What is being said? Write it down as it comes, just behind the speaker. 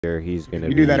here, he's gonna.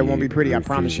 If you do that, it won't be pretty. I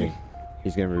promise you.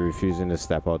 He's gonna be refusing to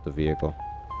step out the vehicle.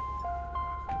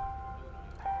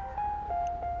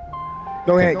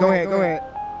 Go ahead.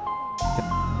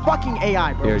 Fucking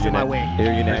AI, bro. He's in my way.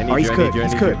 Oh, he's cooked.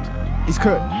 He's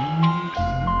cooked.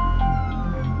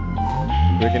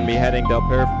 We're gonna be heading Del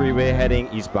Perro Freeway,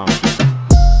 heading eastbound.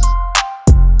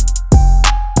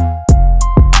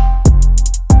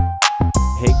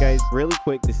 Hey guys, really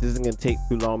quick, this isn't gonna take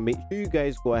too long. Make sure you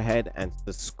guys go ahead and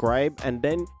subscribe, and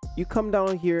then you come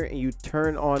down here and you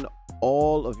turn on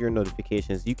all of your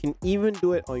notifications. You can even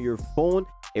do it on your phone.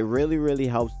 It really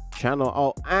helps the channel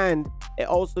out, and it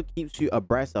also keeps you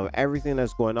abreast of everything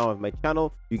that's going on with my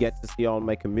channel. You get to see all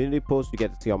my community posts, you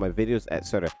get to see all my videos,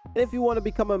 etc. And if you want to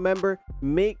become a member,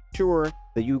 make sure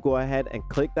that you go ahead and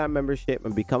click that membership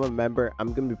and become a member.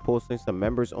 I'm going to be posting some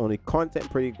members only content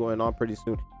going on pretty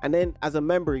soon, and then as a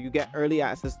member you get early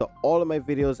access to all of my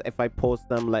videos if I post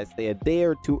them, let's say a day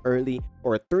or two early,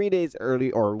 or 3 days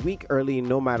early, or a week early.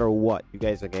 No matter what, you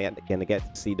guys are gonna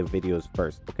get to see the videos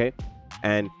first, okay?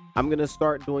 And I'm gonna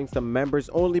start doing some members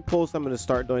only posts. I'm gonna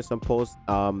start doing some posts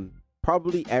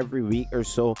probably every week or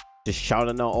so, just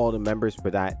shouting out all the members for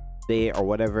that day or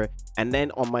whatever. And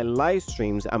then on my live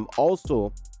streams, I'm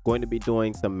also going to be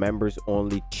doing some members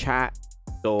only chat.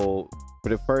 So for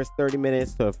the first 30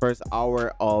 minutes to the first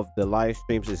hour of the live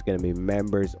streams, it's going to be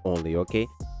members only, okay?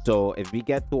 So if we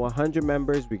get to 100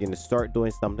 members, we're going to start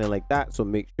doing something like that. So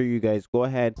make sure you guys go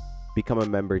ahead, become a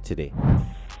member today.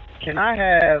 Can I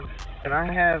have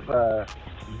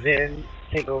Vin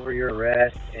take over your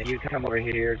arrest, and you come over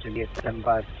here to get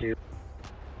 752?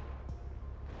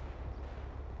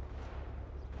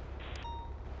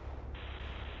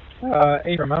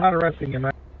 Abram, I'm not arresting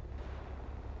him.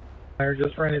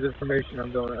 Just for any information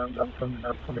I'm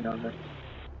coming down there.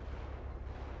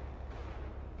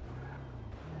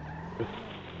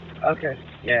 Okay,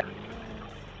 yeah.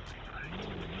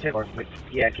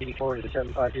 Yeah, can you forward the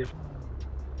 752?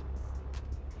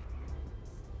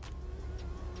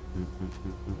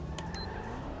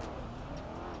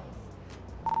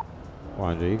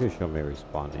 Wanda, you can show me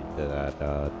responding to that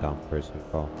dumb person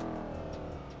call.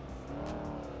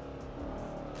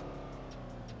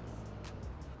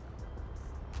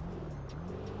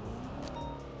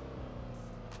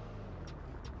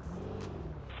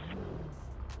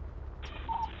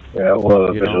 Yeah, well,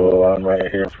 the visual on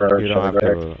right here first. You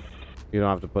don't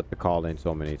have to put the call in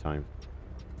so many times.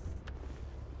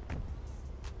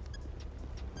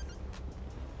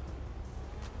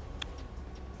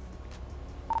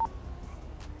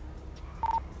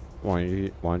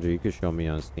 Wanda, you can show me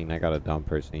on screen. I got a dumb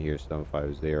person here,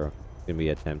 750. It's gonna be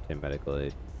attempting medical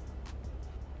aid.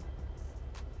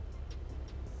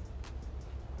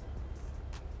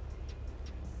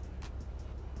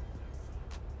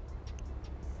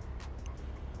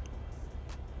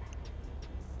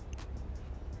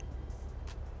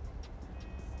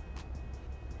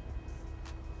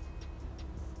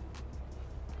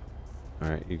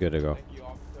 Alright, you good to go. Thank you,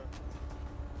 officer.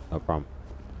 No problem.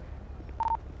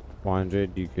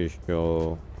 100, you could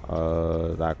show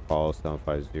that call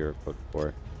 750 code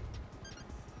 4.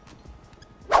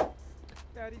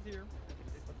 Daddy's here.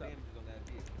 What's up?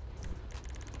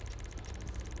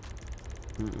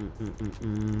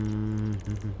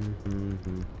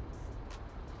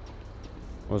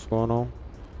 What's going on?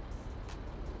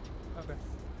 Okay.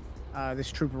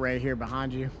 This trooper right here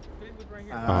behind you. Right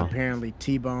here. Apparently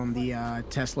T-boned the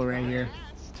Tesla right here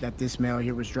that this male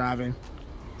here was driving.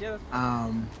 Yeah.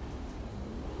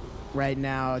 Right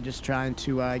now, just trying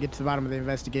to get to the bottom of the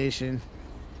investigation,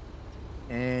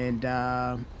 and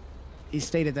he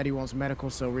stated that he wants medical,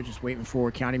 so we're just waiting for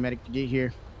a county medic to get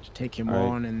here to take him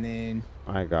on, and then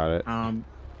I got it. all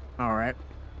right,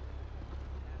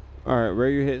 where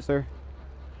you hit, sir?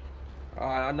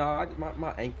 No,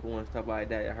 my ankle and stuff like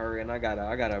that hurt, and I got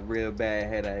a real bad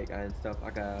headache and stuff.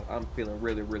 I'm feeling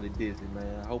really dizzy,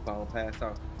 man. I hope I don't pass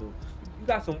out. So, you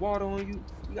got some water on you?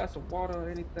 You got some water or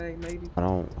anything, maybe? I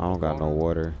don't got no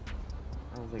water.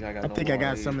 I don't think I got. I think I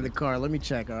got some in the car. Let me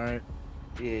check. All right.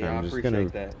 Yeah, I'm I just gonna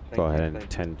appreciate that. go ahead and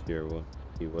tend to your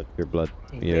see what your blood,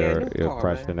 your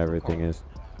pressure and everything is.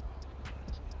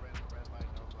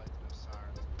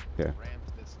 Okay.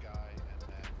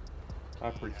 I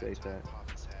appreciate that.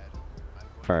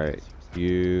 All right,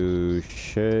 you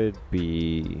should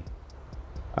be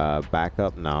back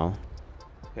up now.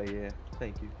 Okay, yeah,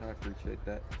 thank you. I appreciate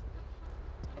that.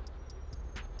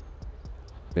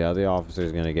 Yeah, the officer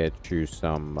is gonna get you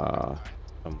some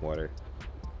water.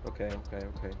 Okay.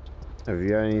 Have you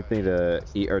got anything to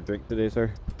eat or drink today,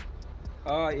 sir?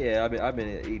 Yeah, I've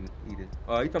been eating. You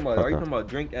talking about? Okay. Are you talking about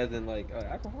drink as in like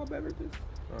alcohol beverages?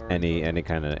 Any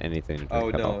kind of anything to drink? Oh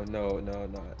at all? no.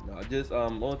 Just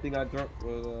only thing I drank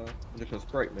was just a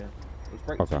Sprite, man. A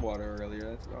Sprite and some water earlier.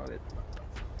 That's about it.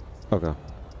 Okay.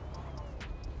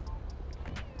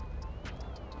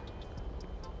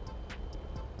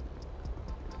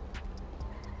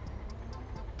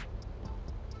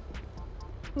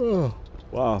 Oh,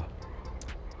 wow.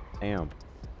 Damn.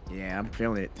 Yeah, I'm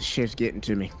feeling it. The shift's getting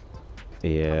to me.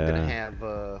 Yeah.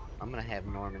 I'm gonna have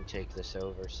Norman take this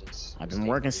over since I've been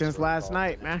working since last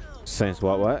night, man. Since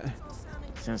what?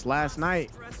 Since last night.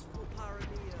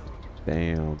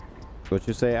 Damn. What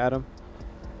you say, Adam?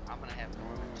 I'm gonna have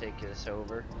Norman take this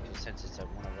over since it's one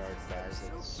of our guys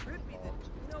that's involved.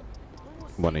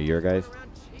 One of your guys?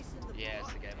 Yeah,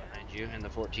 it's the guy behind you in the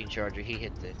 14 Charger. He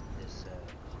hit this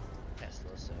Tesla,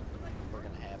 so we're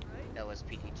gonna have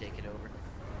LSPD take it over.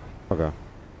 Okay.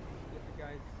 Get the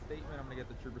guy's statement. I'm gonna get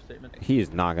the trooper statement. He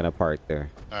is not gonna park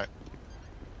there. Alright.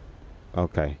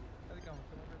 Okay. How's it going?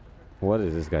 What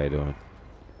is this guy doing?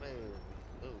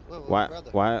 Whoa, Why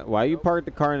brother. why you parked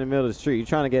the car in the middle of the street? You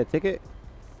trying to get a ticket?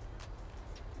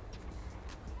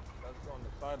 That's on the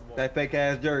sidewalk. That fake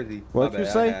ass jersey. What'd My you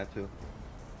bad, say? I had to.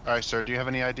 Alright, sir, do you have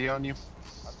any ID on you?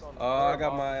 That's on the I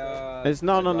got sidewalk. my It's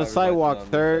not on the driver's sidewalk,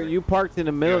 license sir. on me. You parked in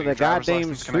the middle of the Your driver's goddamn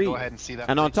license, can I street. go ahead and see that,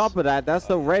 And on please? top of that, that's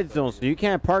the red zone, so you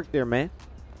can't park there, man.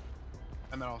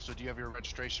 And then also, do you have your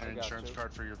registration and I got insurance you.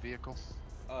 card for your vehicle?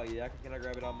 Oh yeah, can I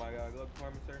grab it on my glove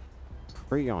compartment, sir?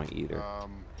 Free on either.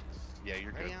 Yeah,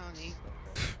 you're good.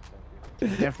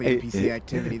 Definitely NPC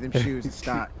activity. Them shoes and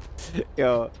stock.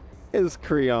 Yo, it's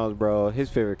crayons, bro. His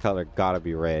favorite color gotta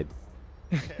be red.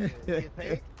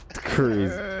 It's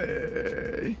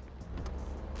crazy.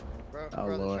 Oh,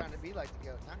 Lord. Trying to be like the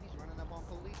goat. Now he's running up on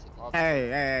police again.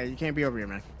 Hey, you can't be over here,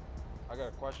 man. I got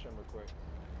a question real quick.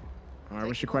 All right,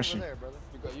 what's your question? Over there, brother.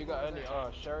 You got any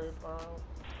sheriff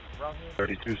around here?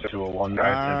 3201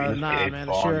 Nah, man,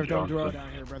 the sheriff don't draw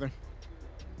down here, brother.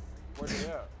 Where they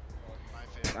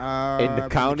at? In the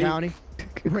county?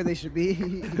 Where they should be.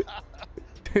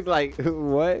 Like,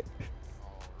 what?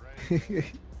 Alright.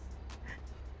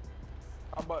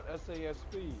 How about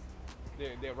SASP?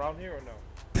 They're around here or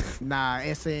no? Nah,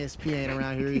 SASP ain't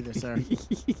around here either, sir.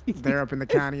 They're up in the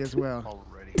county as well.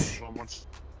 Already. Well, once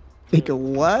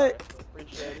What?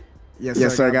 Appreciate it.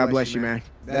 Yes, sir. God bless you, man.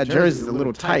 That jersey's a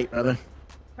little tight, brother.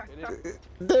 It is.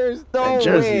 There's no That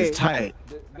jersey way. is tight.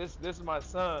 This is my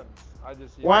son's. I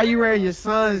just. Why are you wearing your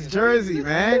son's jersey,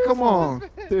 man? Come on.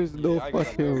 There's no Yeah, I got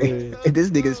fucking that. way. This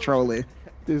nigga's trolling.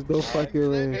 There's no fucking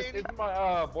way. Is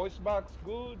my voice box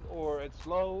good or it's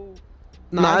slow?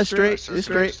 Nah, it's straight. Sir, It's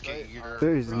sir, straight. just get your,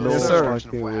 There's no Yes, sir. version of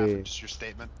fucking what way. happened, just your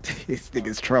statement. This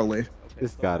nigga's trolling.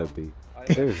 It's gotta be.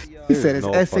 He said it's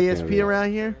no fucking SASP way.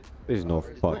 around here? There's no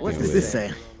fucking What does way. this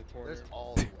say? There's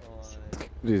all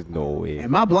There's no way.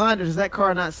 Am I blind or does that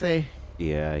car not say?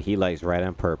 Yeah, he likes red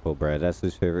and purple, bruh. That's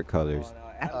his favorite colors.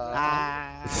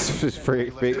 It's just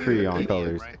fake crayon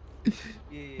colors.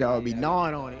 Dog be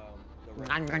gnawing on it.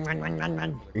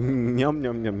 Yum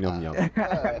yum yum yum yum.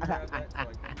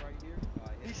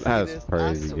 That's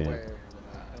crazy, game.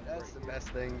 That's the best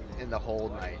thing in the whole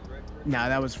night. Nah,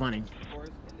 that was funny.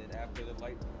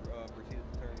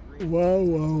 Whoa,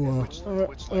 whoa,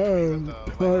 Which light are you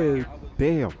at the light?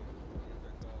 Damn.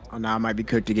 Oh, now I might be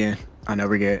cooked again. I know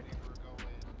we're good.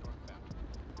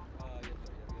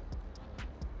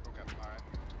 Okay, alright.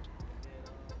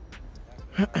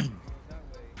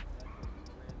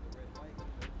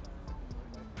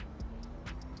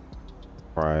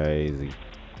 Crazy.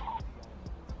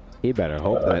 He better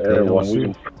hope that they Everyone, don't we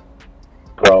shoot. can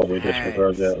probably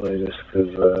disregard that latest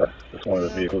because it's one of the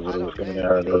vehicles that was coming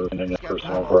out of the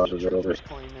personal garages over.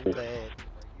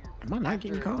 Am I not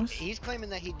getting calls? He's claiming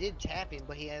that he did tap him,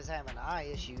 but he has having eye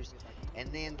issues.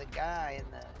 And then the guy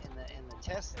in the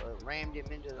Tesla rammed him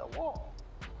into the wall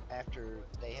after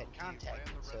they had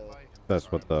contacted. So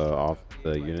That's what the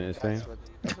unit is saying.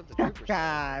 that's what the trooper said.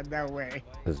 God, no way.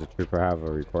 Does the trooper have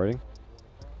a recording?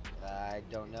 I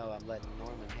don't know. I'm letting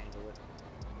Norman handle it.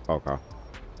 Okay.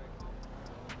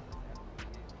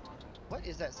 What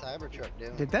is that Cybertruck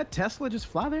doing? Did that Tesla just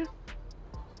fly there?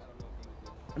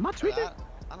 Am I tweaking?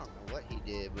 I don't know what he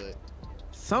did, but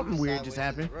Something he was weird just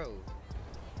sideways in happened. the road.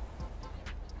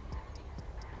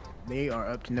 They are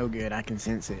up to no good. I can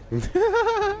sense it. You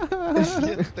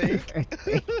think?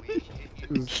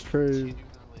 It's crazy.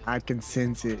 I can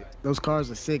sense it. Those cars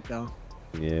are sick though.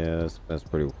 Yeah, that's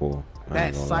pretty cool. I That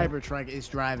ain't gonna lie. Cybertruck is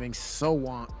driving so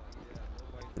wonk.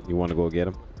 You want to go get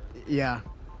him? Yeah.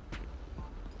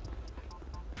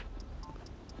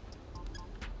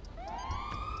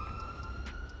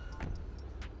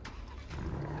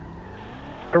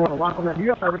 Everyone, lock on that. You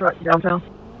got Cybertruck downtown?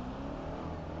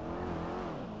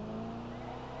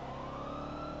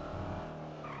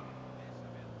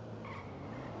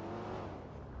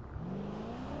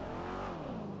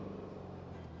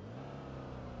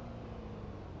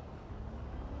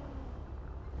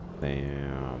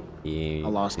 Damn. I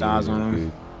lost eyes on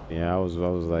him. Yeah, I was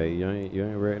like, you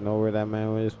ain't know where that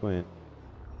man just went.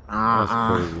 That's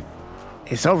crazy.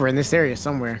 It's over in this area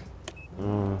somewhere.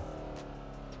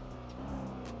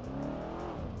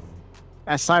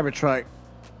 That Cybertruck.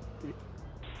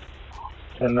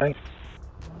 10-9.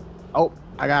 Oh,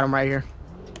 I got him right here.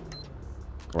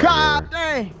 God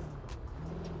dang!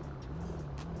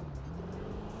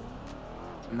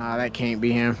 Nah, that can't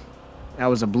be him. That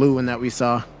was a blue one that we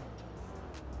saw.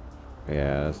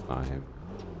 Yeah, that's not him.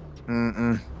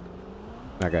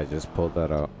 That guy just pulled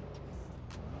that up.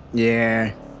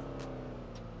 Yeah.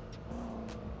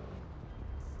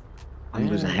 I'm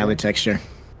losing hella texture.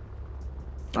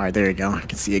 All right, there you go. I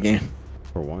can see again.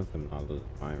 For once, I'm not losing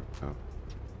mine. No.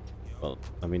 Well,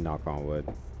 let me knock on wood.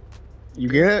 You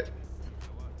good?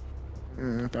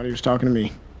 I thought he was talking to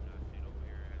me.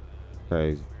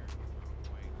 Crazy.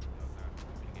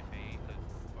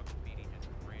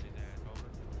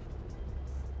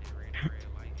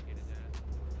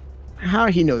 How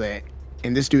he know that?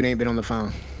 And this dude ain't been on the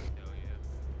phone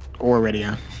or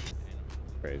radio.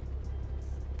 Crazy.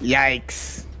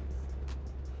 Yikes.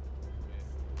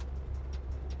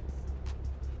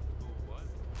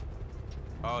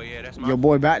 Oh yeah, that's my. Your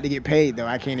boy about to get paid though.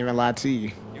 I can't even lie to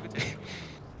you.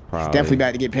 He's definitely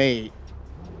about to get paid.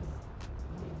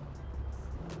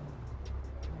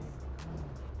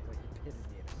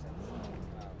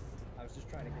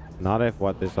 Not if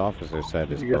what this officer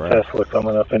said is You got correct. Tesla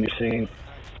coming up in your scene.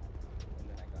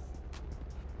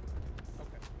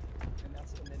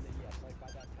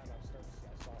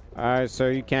 Alright,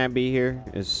 sir, you can't be here.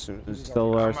 It's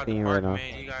still our scene right now.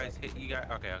 Man,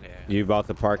 okay. You about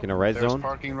to park in the red There's zone?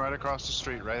 parking right across the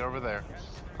street, right over there.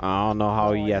 I don't know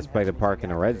how he has to play the park in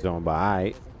the red zone, but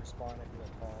alright.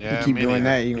 Yeah, you keep doing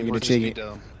that, you're gonna get a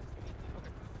ticket.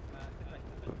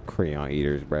 Crayon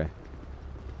eaters, bruh.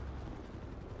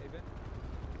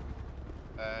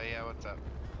 Yeah, what's up?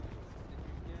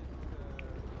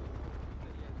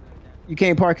 You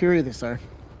can't park here either, sir.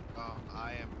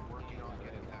 I am working on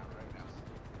getting that right now.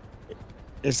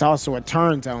 It's also a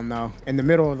turn zone though, in the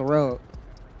middle of the road.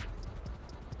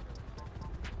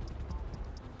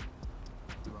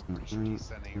 I'm pretty sure he's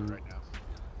sending it right now.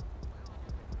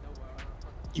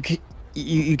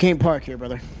 You can't park here,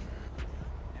 brother.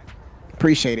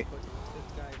 Appreciate it.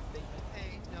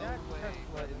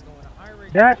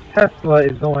 That Tesla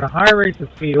is going at high rates of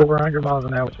speed, over 100 miles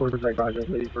an hour towards the project,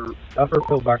 ready for upper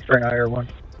pillbox right higher one.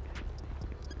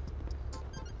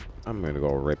 I'm gonna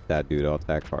go rip that dude out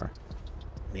that car.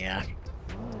 Yeah.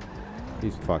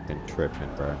 He's fucking tripping,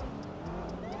 bruh.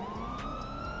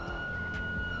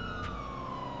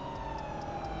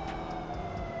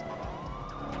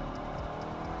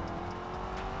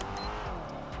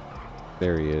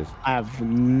 There he is. I have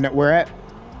no, where at?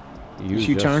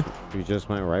 You turn? You just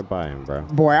went right by him, bro.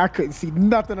 Boy, I couldn't see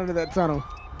nothing under that tunnel.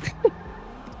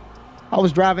 I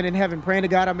was driving in heaven, praying to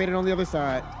God I made it on the other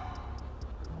side.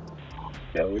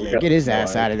 Yeah, get his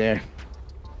ass out of there.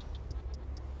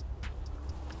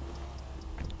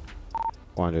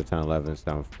 11011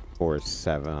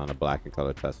 747 on a black and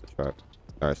color Tesla truck.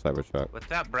 Or Cybertruck.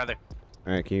 What's up, brother?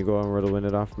 Alright, can you go and roll the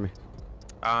window off for me?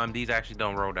 These actually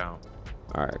don't roll down.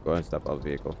 Alright, go ahead and step out the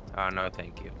vehicle. No,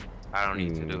 thank you. I don't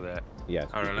need to do that. Yes.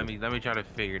 Hold on, let me try to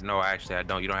figure. No, actually, I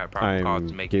don't. You don't have proper cause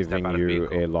to make me step out of the I'm vehicle.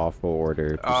 giving you a lawful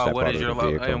order to step out of the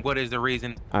vehicle. And what is the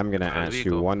reason? I'm gonna ask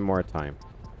you one more time.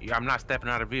 I'm not stepping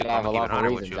out of the vehicle. I'm gonna keep it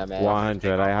 100 with you.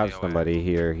 100. I have somebody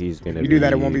here. He's gonna. If you do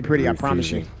that, it won't be pretty. I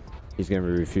promise you. He's gonna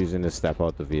be refusing to step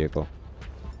out the vehicle.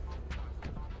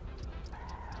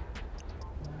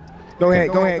 Go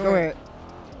ahead.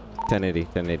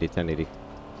 1080.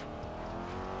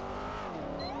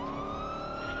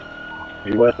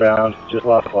 You westbound, just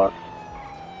lost lock.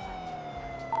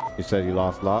 You said you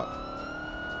lost lock?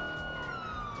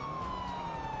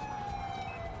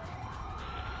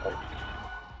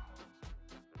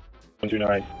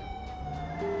 $129.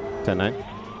 10-9?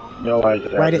 No eyes.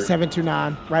 Right at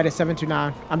 729. Right at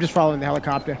 729. I'm just following the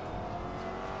helicopter.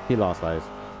 He lost eyes.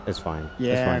 It's fine.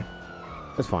 Yeah. It's fine.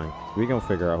 It's fine. We gonna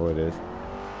figure out who it is.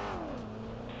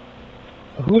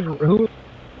 Who?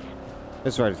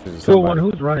 It's right. So one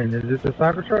who's running? Is it the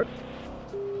Cybertruck?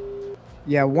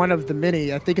 Yeah, one of the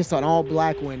many. I think it's an all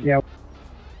black one. Yeah,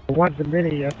 one's the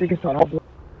mini. I think it's on all black.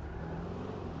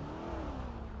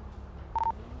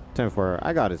 10-4.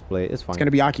 I got his plate. It's fine. It's gonna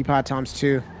be occupied times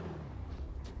 2.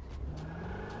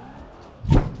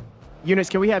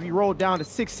 Units, can we have you roll down to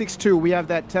 662? We have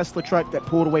that Tesla truck that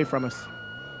pulled away from us.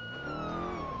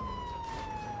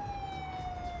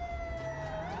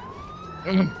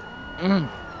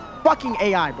 Fucking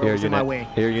AI, bro, is in my way.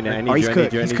 Here, you know, He's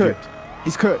cooked.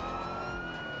 He's cooked.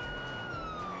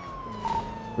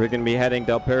 We're gonna be heading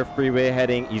Del Perro Freeway,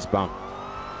 heading eastbound.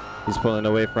 He's pulling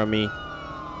away from me.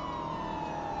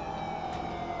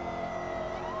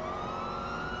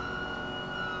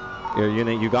 Your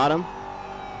unit, you got him?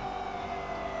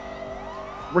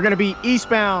 We're gonna be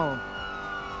eastbound.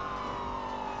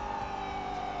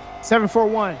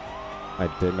 741. I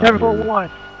did not.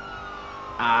 741.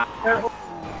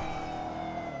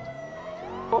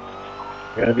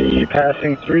 Gonna be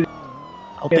passing through.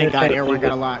 Oh, thank God, everyone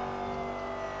got a lot.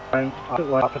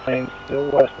 Opposite lane, still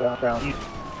westbound. East.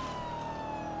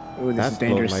 Ooh, this is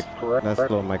dangerous. That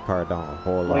slowed my car down a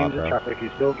whole lot, Lanes of bro. traffic.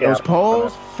 He's still Those gapped.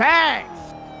 poles, facts.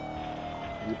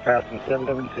 He's passing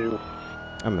 772.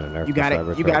 I'm in a nerve. You got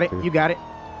it. You got it. You got it.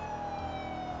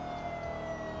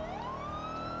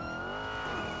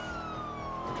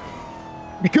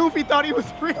 The Goofy thought he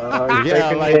was free.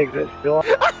 Yeah, like exit still.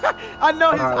 I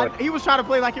know. He was trying to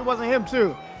play like it wasn't him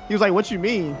too. He was like, "What you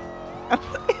mean?"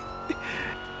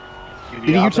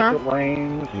 Did you turn?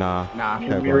 Lanes. nah.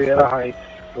 Marietta Heights.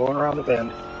 Going around the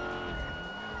bend.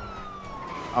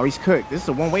 Oh, he's cooked. This is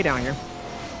a one-way down here.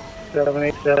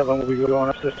 787. We'll be going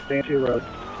up 62 Road.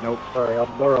 Nope. Sorry, El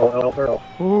Burro.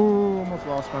 Ooh, almost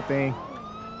lost my thing.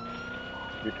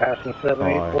 We're passing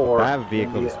 784. That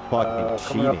vehicle's fucking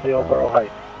coming up the cheating, El bro. Burro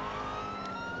Heights.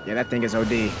 Yeah, that thing is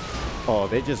OD. Oh,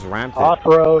 they just ramped it.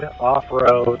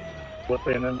 Off-road,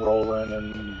 flipping and rolling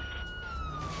and...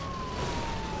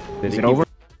 Is it over?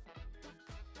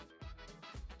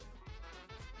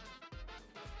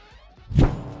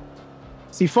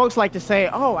 See, folks like to say,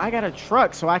 "Oh, I got a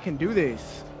truck, so I can do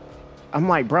this." I'm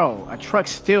like, bro, a truck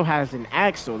still has an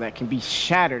axle that can be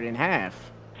shattered in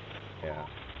half. Yeah.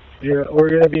 Yeah, we're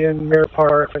going to be in Mirror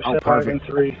Park, Oh, perfect.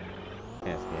 573.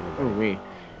 Can't see Ooh, anybody. wee.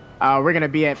 We're gonna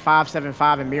be at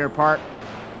 575 in Mirror Park.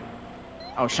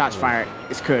 Oh, shots fired.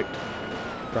 It's cooked.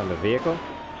 From the vehicle?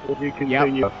 We'll be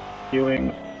continuing. Shots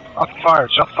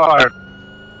fired.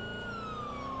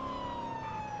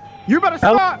 You better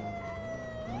stop.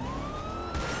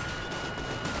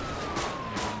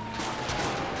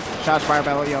 Shots fired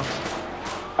by Leo.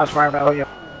 That's fire value.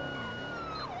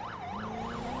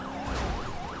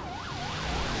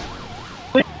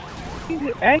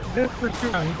 Egg this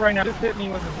pursuit. He's right now just hit me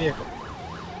with his vehicle.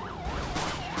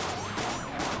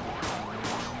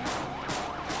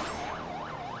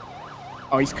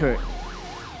 Oh, he's cooked.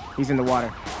 He's in the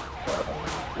water.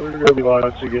 We're going to be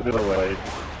allowed to get in the way.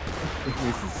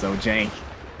 This is so jank.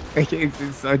 This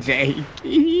is so jank.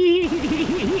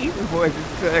 The boys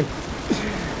is cooked.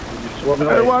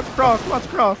 Hey, watch cross. Watch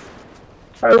cross.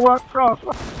 Hey, what cross?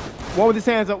 One with his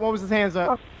hands up. One with his hands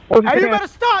up. What was Hey, his you hands?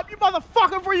 better stop, you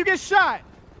motherfucker, before you get shot.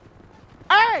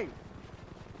 Hey!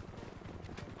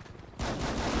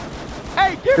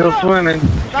 Hey, give it Still up! swimming.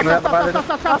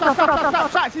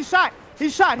 Stop. He's shot.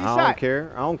 He's shot. I don't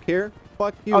care. I don't care.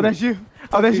 Fuck you. Oh, that's you.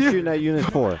 Oh, that's you you. shooting that unit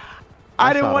for?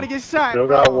 I didn't want to get shot. Still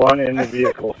got one in the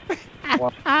vehicle.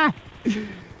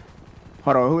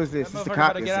 Hold on, who is this? This is the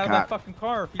cop. This is the cop. Fucking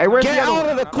car. Hey, where's Get the other out one?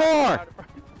 of the car!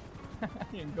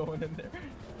 He ain't going in there.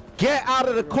 Get out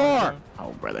of the car!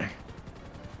 Oh, brother.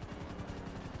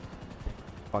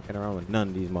 Fucking around with none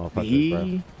of these motherfuckers,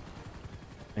 bro.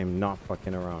 I'm not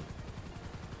fucking around.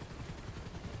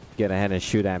 Get ahead and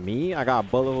shoot at me. I got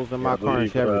bullet holes in my car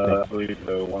and everything. I believe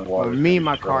the one Well, water. me and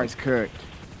my car is cooked.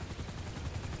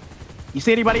 You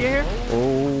see anybody in here?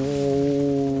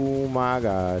 Oh my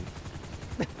god.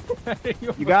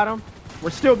 You got him? We're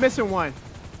still missing one.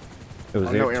 It was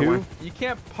Oh, there no, two? Airline. You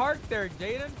can't park there,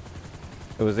 Jaden.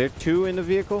 It was there two in the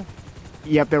vehicle?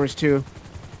 Yep, there was two.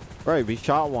 Right, we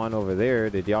shot one over there.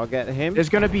 Did y'all get him? There's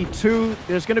gonna be two.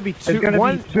 There's gonna be two. There's gonna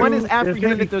One, be two. one is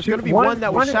apprehended. There's gonna be one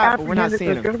that was shot, but we're not seeing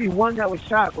There's him. gonna be one that was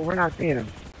shot, but we're not seeing him.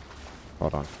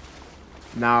 Hold on.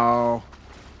 No.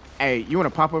 Hey, you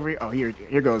wanna pop over here? Oh, here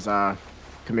goes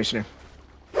Commissioner.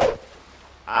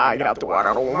 Get out the water.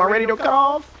 I don't want my radio cut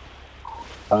off.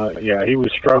 Yeah, he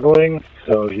was struggling,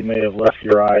 so he may have left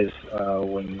your eyes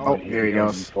when here he became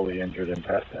goes. fully injured and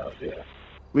passed out. Yeah.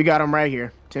 We got him right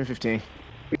here. 10-15.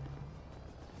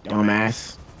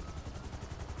 Dumbass.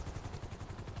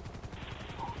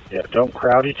 Yeah, don't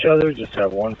crowd each other. Just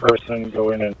have one person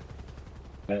go in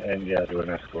and yeah, do an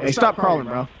escort. Hey, stop crawling,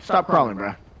 bro. Stop crawling,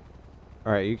 bro.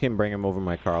 All right, you can bring him over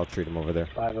my car. I'll treat him over there.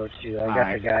 502. I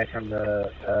got the guy from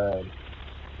the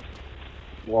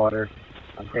water.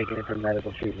 I'm taking him for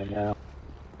medical treatment now.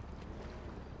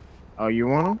 Oh, you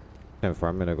want him? 10-4,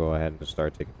 I'm gonna go ahead and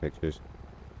start taking pictures.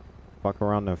 Fuck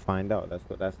around and find out.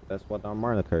 That's what our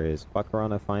moniker is. Fuck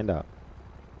around and find out.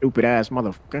 Stupid ass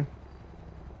motherfucker.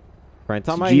 Right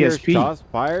time It's I hear GSP. shots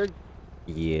fired,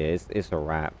 yeah, it's a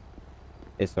wrap.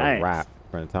 It's a Thanks. wrap.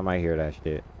 Right time I hear that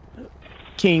shit.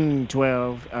 King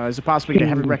 12. Is it possible to get a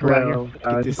heavy wrecker out here?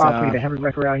 Get this,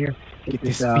 Get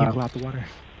this vehicle out the water.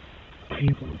 I'm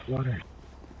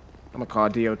gonna call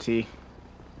DOT. Do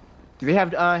they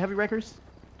have heavy wreckers?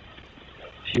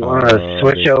 If you want to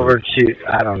switch over to,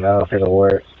 I don't know if it'll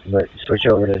work, but switch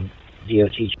over to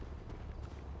DOT.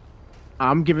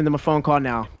 I'm giving them a phone call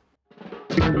now.